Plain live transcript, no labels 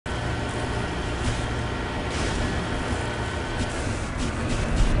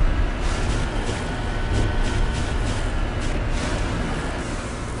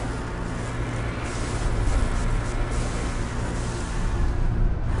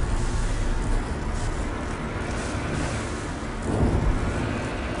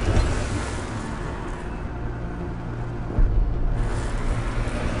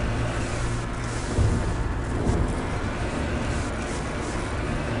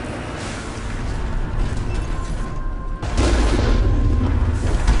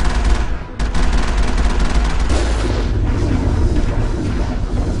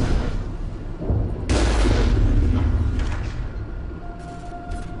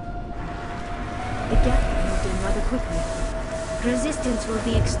The Geth moved in rather quickly. Resistance will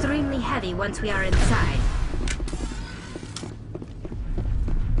be extremely heavy once we are inside.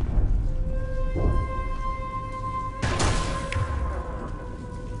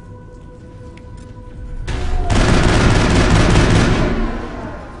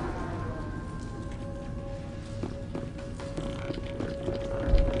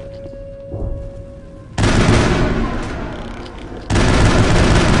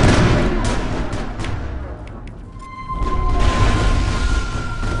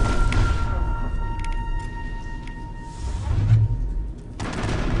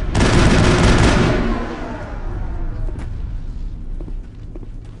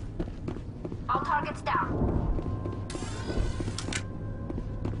 All targets down.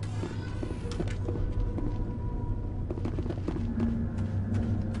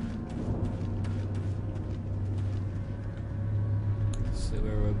 Let's see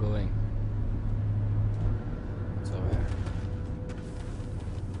where we're going. It's over here.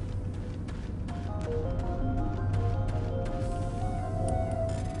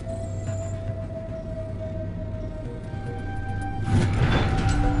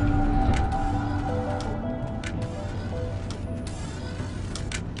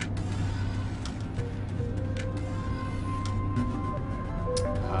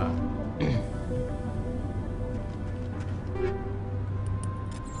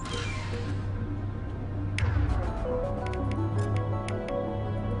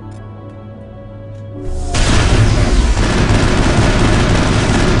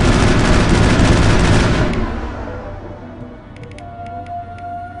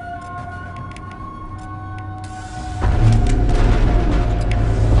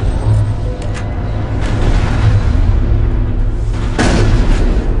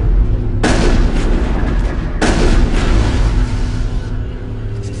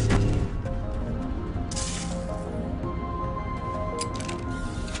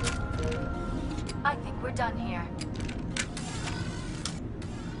 I think we're done here.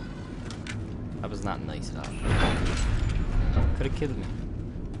 That was not nice at all. Could have killed me.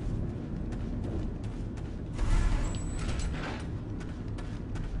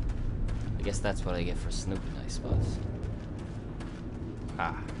 I guess that's what I get for snooping, I suppose.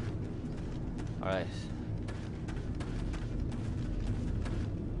 Ah. Alright.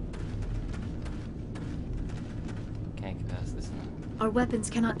 Can't get past this now. Our weapons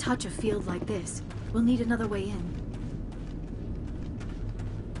cannot touch a field like this. We'll need another way in.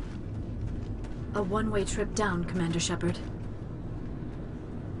 A one-way trip down, Commander Shepard.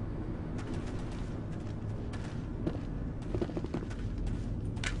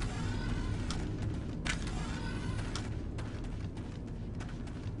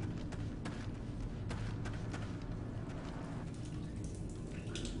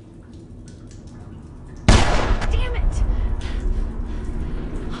 Damn it!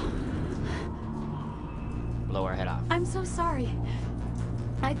 Blow our head off. I'm so sorry.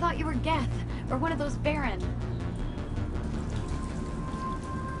 I thought you were Geth, or one of those Baron.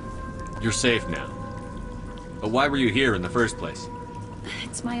 You're safe now. But why were you here in the first place?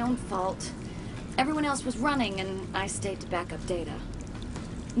 It's my own fault. Everyone else was running, and I stayed to back up data.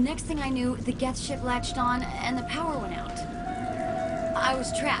 Next thing I knew, the Geth ship latched on, and the power went out. I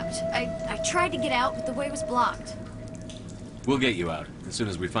was trapped. I tried to get out, but the way was blocked. We'll get you out, as soon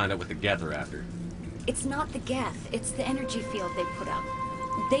as we find out what the Geth are after. It's not the Geth, it's the energy field they put up.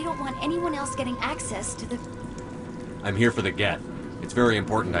 They don't want anyone else getting access to the... I'm here for the Geth. It's very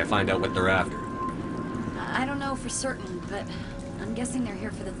important I find out what they're after. I don't know for certain, but I'm guessing they're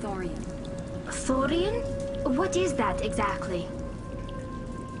here for the Thorium. Thorian? What is that exactly?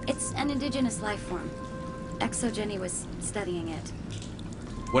 It's an indigenous life form. Exogeny was studying it.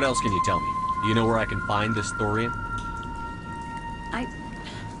 What else can you tell me? Do you know where I can find this Thorian?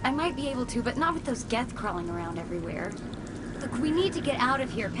 I might be able to, but not with those Geth crawling around everywhere. Look, we need to get out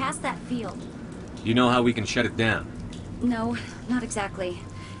of here, past that field. Do you know how we can shut it down? No, not exactly.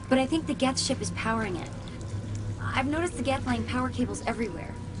 But I think the Geth ship is powering it. I've noticed the Geth laying power cables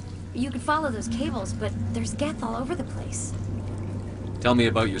everywhere. You could follow those cables, but there's Geth all over the place. Tell me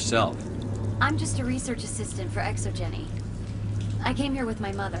about yourself. I'm just a research assistant for Exogeny. I came here with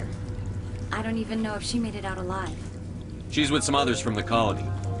my mother. I don't even know if she made it out alive. She's with some others from the colony.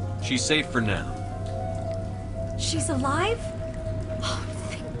 She's safe for now. She's alive? Oh,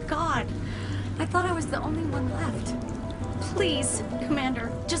 thank God. I thought I was the only one left. Please,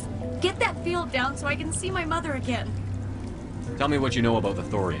 Commander, just get that field down so I can see my mother again. Tell me what you know about the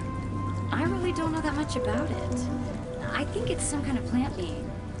Thorian. I really don't know that much about it. I think it's some kind of plant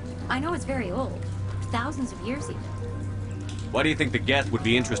being. I know it's very old. Thousands of years even. Why do you think the Geth would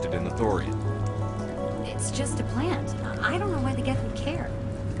be interested in the Thorian? It's just a plant. I don't know why the Geth would care.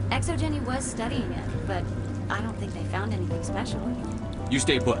 ExoGeni was studying it, but I don't think they found anything special. You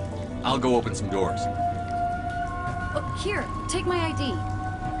stay put. I'll go open some doors. Oh, here, take my ID.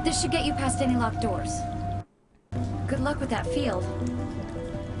 This should get you past any locked doors. Good luck with that field.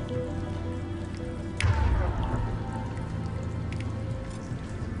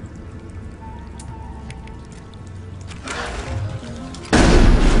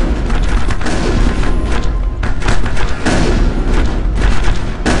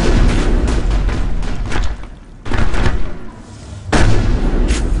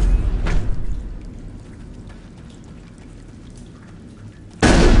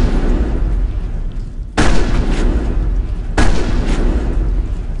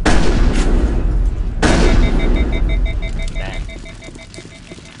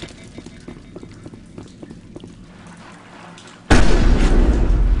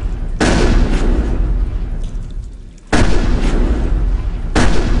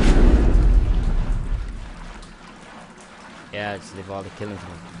 Yeah, just leave all the killing to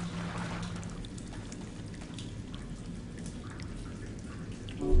me.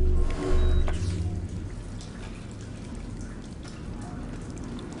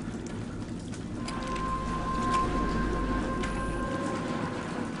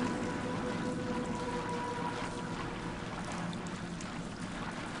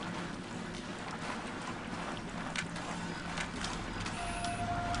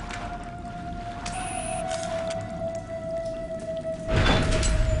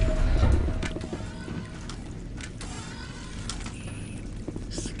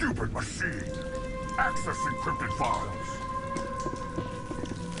 Stupid machine! Access encrypted files!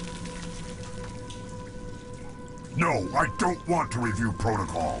 No, I don't want to review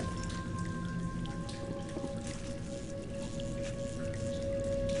protocol.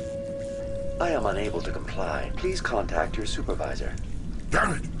 I am unable to comply. Please contact your supervisor.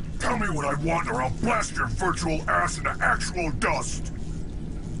 Damn it! Tell me what I want or I'll blast your virtual ass into actual dust!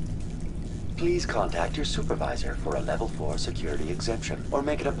 Please contact your supervisor for a level 4 security exemption, or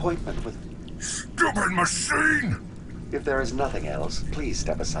make an appointment with... Stupid machine! If there is nothing else, please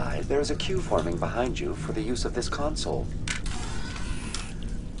step aside. There is a queue forming behind you for the use of this console.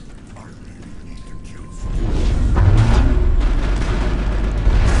 I really need to kill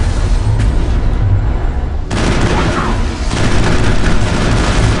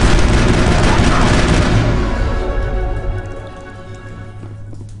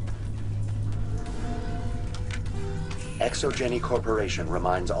ExoGeni Corporation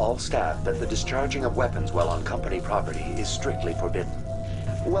reminds all staff that the discharging of weapons while on company property is strictly forbidden.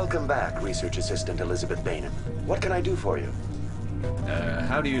 Welcome back, Research Assistant Elizabeth Bainham. What can I do for you?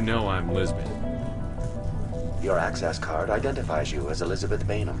 How do you know I'm Lisbeth? Your access card identifies you as Elizabeth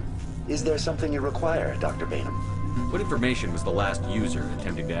Bainham. Is there something you require, Dr. Bainham? What information was the last user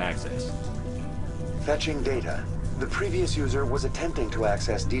attempting to access? Fetching data. The previous user was attempting to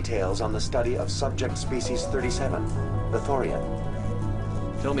access details on the study of subject species 37, the Thorian.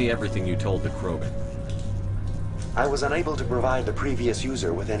 Tell me everything you told the Krogan. I was unable to provide the previous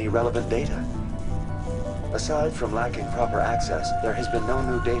user with any relevant data. Aside from lacking proper access, there has been no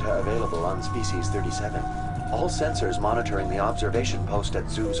new data available on species 37. All sensors monitoring the observation post at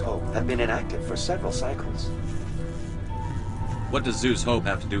Zhu's Hope have been inactive for several cycles. What does Zhu's Hope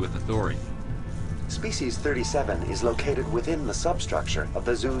have to do with the Thorian? Species 37 is located within the substructure of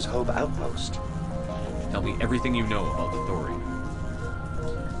the Zhu's Hope outpost. Tell me everything you know about the Thorian.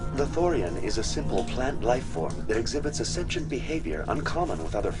 The Thorian is a simple plant life form that exhibits a sentient behavior uncommon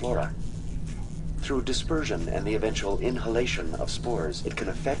with other flora. Through dispersion and the eventual inhalation of spores, it can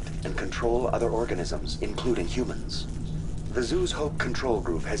affect and control other organisms, including humans. The Zhu's Hope control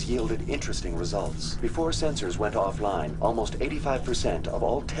group has yielded interesting results. Before sensors went offline, almost 85% of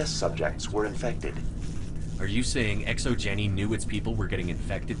all test subjects were infected. Are you saying ExoGeni knew its people were getting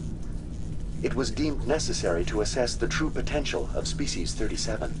infected? It was deemed necessary to assess the true potential of species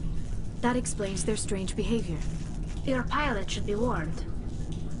 37. That explains their strange behavior. Your pilot should be warned.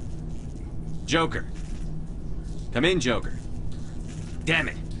 Joker. Come in, Joker. Damn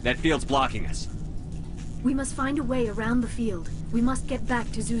it, that field's blocking us. We must find a way around the field. We must get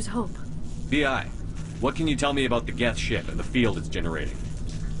back to Zhu's Hope. BI, what can you tell me about the Geth ship and the field it's generating?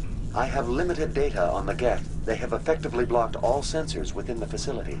 I have limited data on the Geth. They have effectively blocked all sensors within the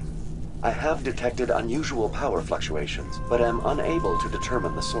facility. I have detected unusual power fluctuations, but am unable to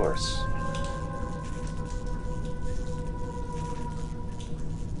determine the source.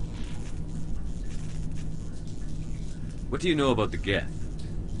 What do you know about the Geth?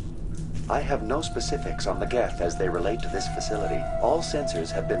 I have no specifics on the Geth as they relate to this facility. All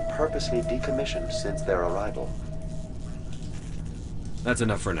sensors have been purposely decommissioned since their arrival. That's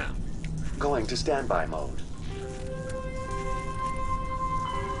enough for now. Going to standby mode.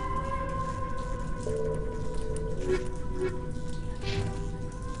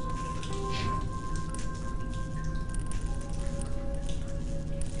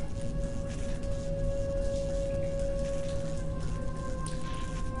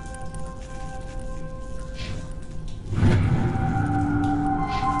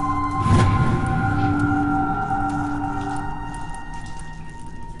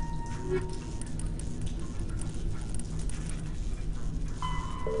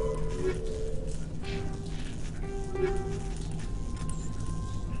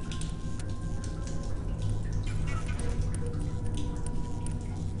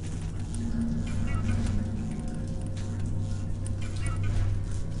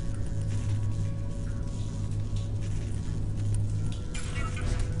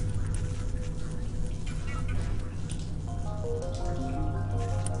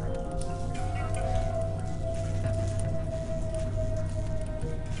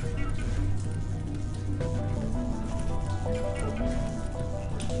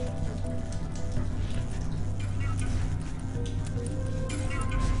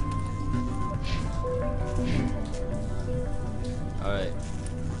 Alright.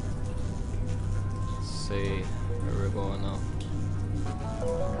 See where we're going now.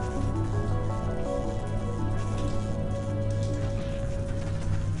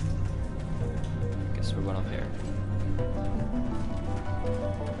 Guess we're going up here.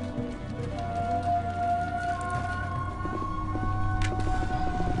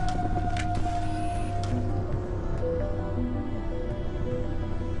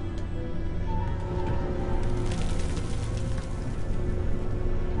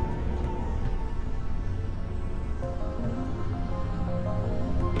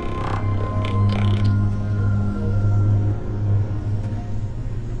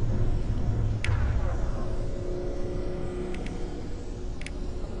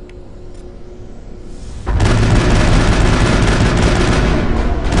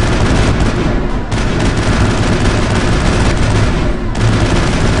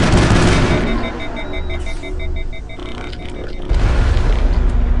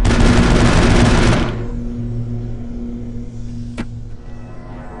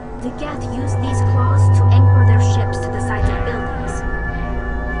 The Geth use these claws to anchor their ships to the sides of buildings.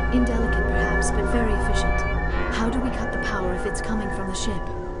 Indelicate perhaps, but very efficient. How do we cut the power if it's coming from the ship?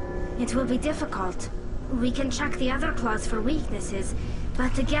 It will be difficult. We can check the other claws for weaknesses,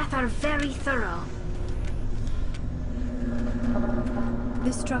 but the Geth are very thorough.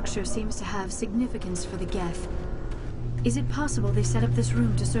 This structure seems to have significance for the Geth. Is it possible they set up this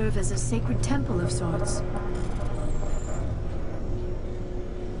room to serve as a sacred temple of sorts?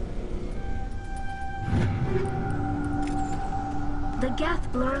 The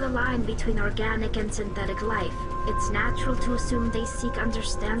Geth blur the line between organic and synthetic life. It's natural to assume they seek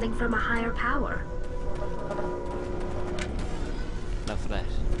understanding from a higher power. Enough of that.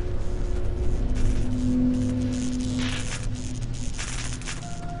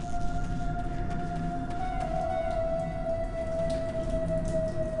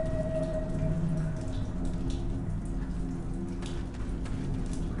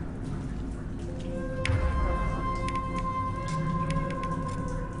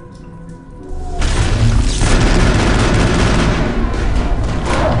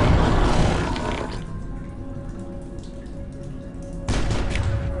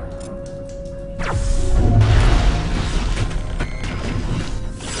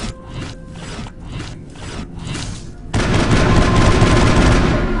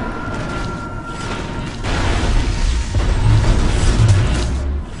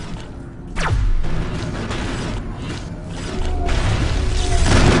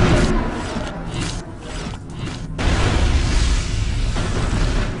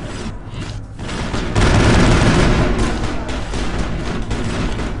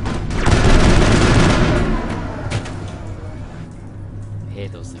 I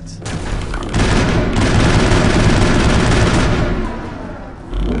hate those things.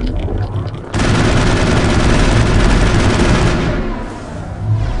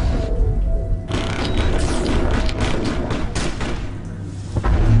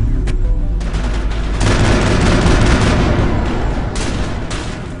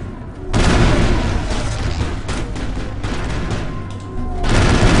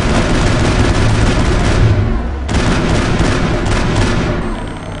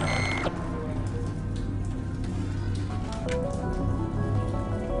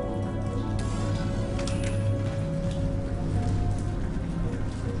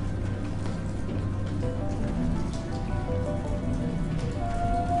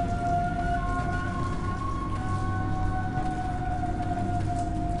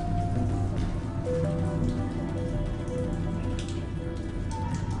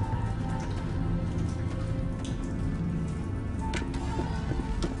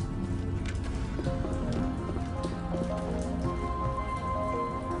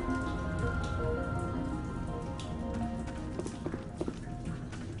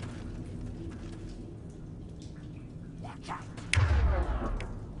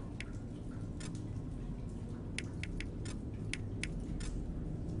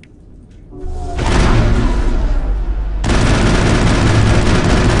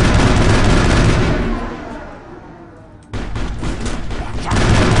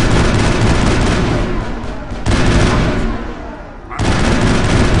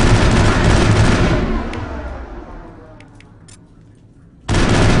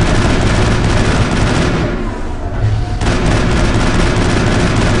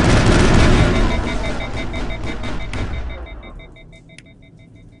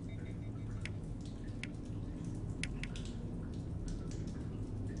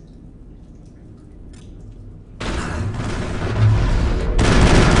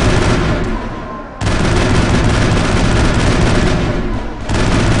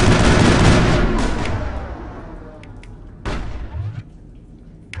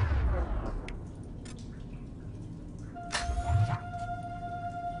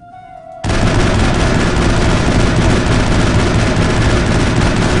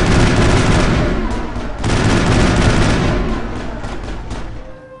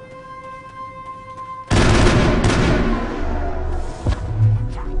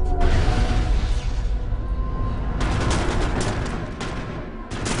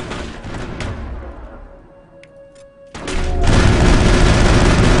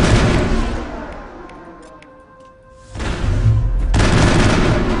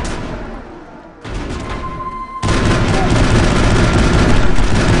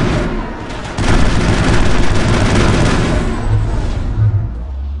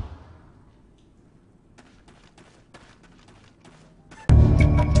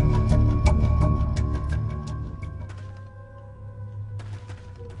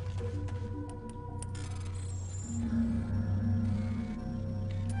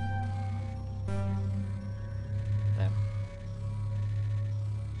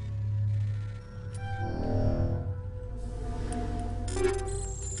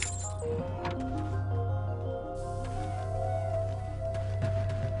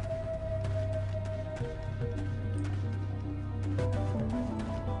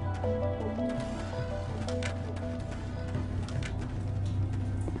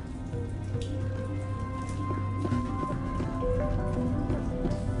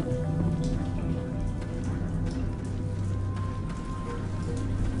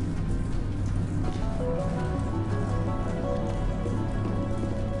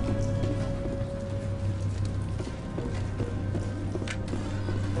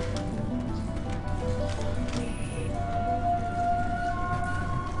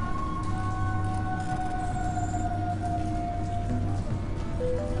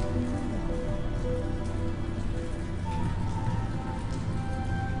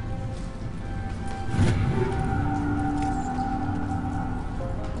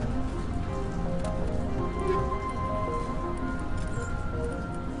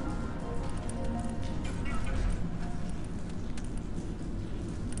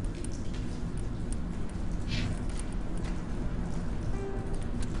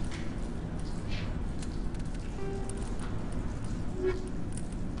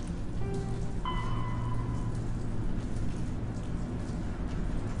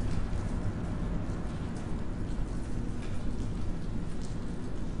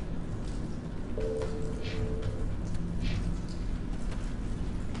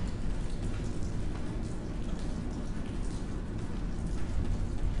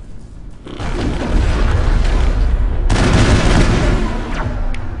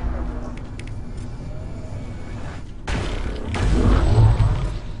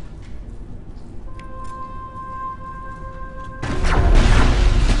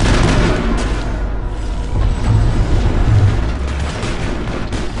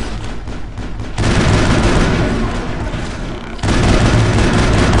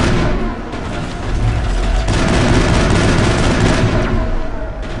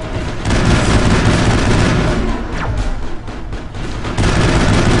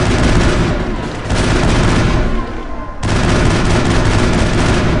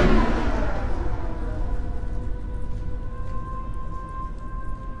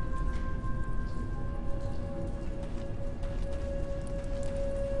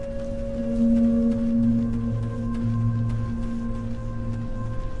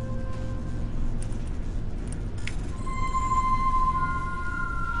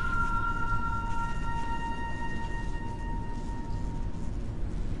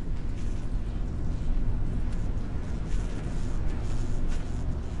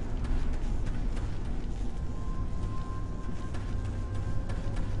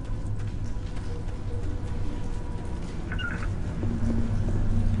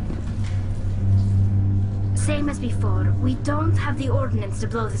 as before, we don't have the ordnance to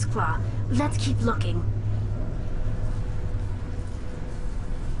blow this claw. Let's keep looking.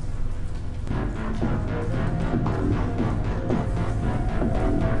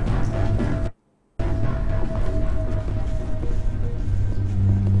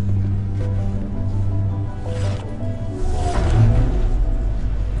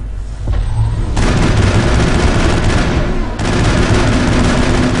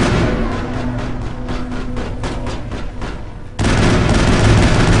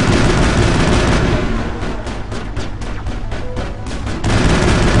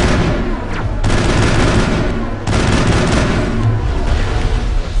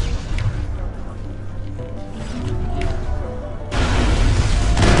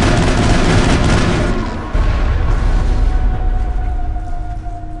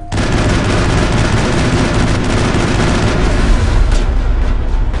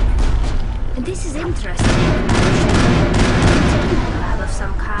 This is interesting. Lab of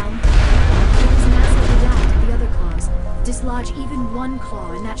some kind. It is massively like to the other claws. Dislodge even one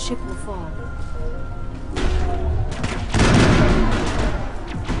claw and that ship will fall.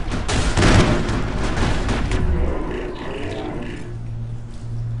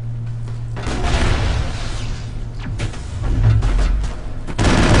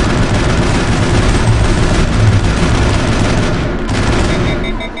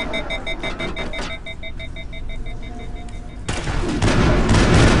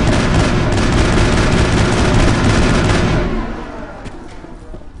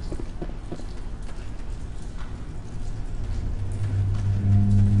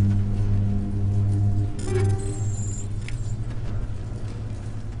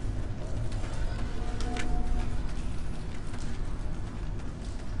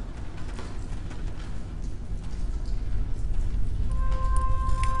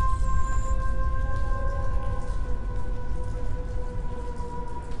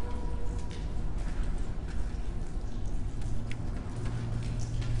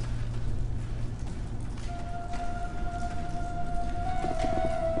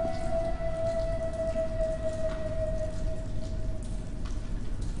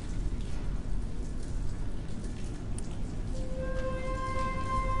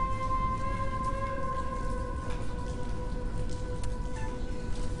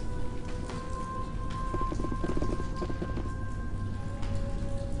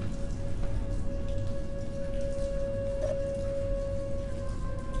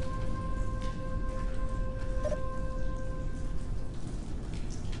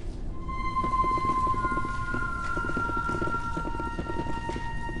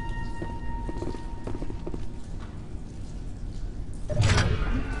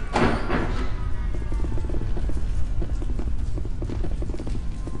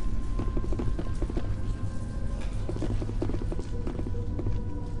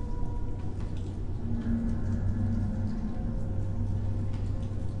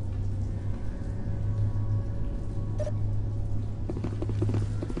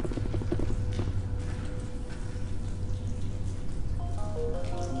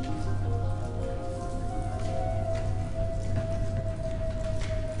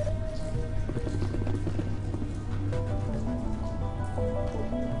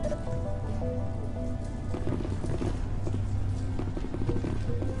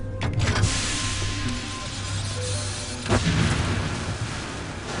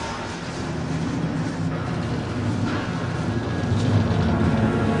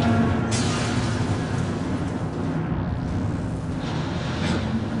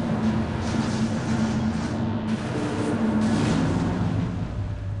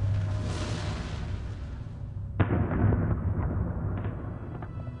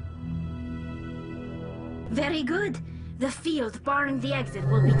 Very good. The field barring the exit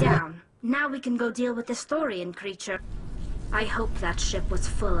will be down. Now we can go deal with the Thorian creature. I hope that ship was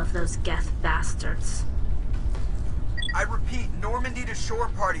full of those Geth bastards. I repeat, Normandy to shore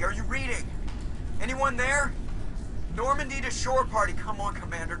party. Are you reading? Anyone there? Normandy to shore party. Come on,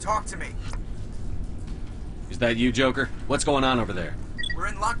 Commander. Talk to me. Is that you, Joker? What's going on over there? We're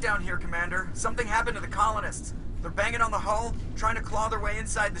in lockdown here, Commander. Something happened to the colonists. They're banging on the hull, trying to claw their way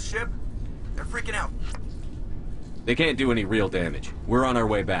inside the ship. They're freaking out. They can't do any real damage. We're on our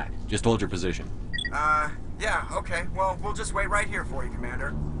way back. Just hold your position. Yeah, okay. Well, we'll just wait right here for you,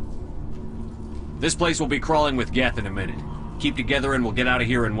 Commander. This place will be crawling with Geth in a minute. Keep together and we'll get out of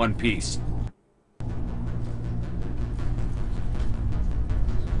here in one piece.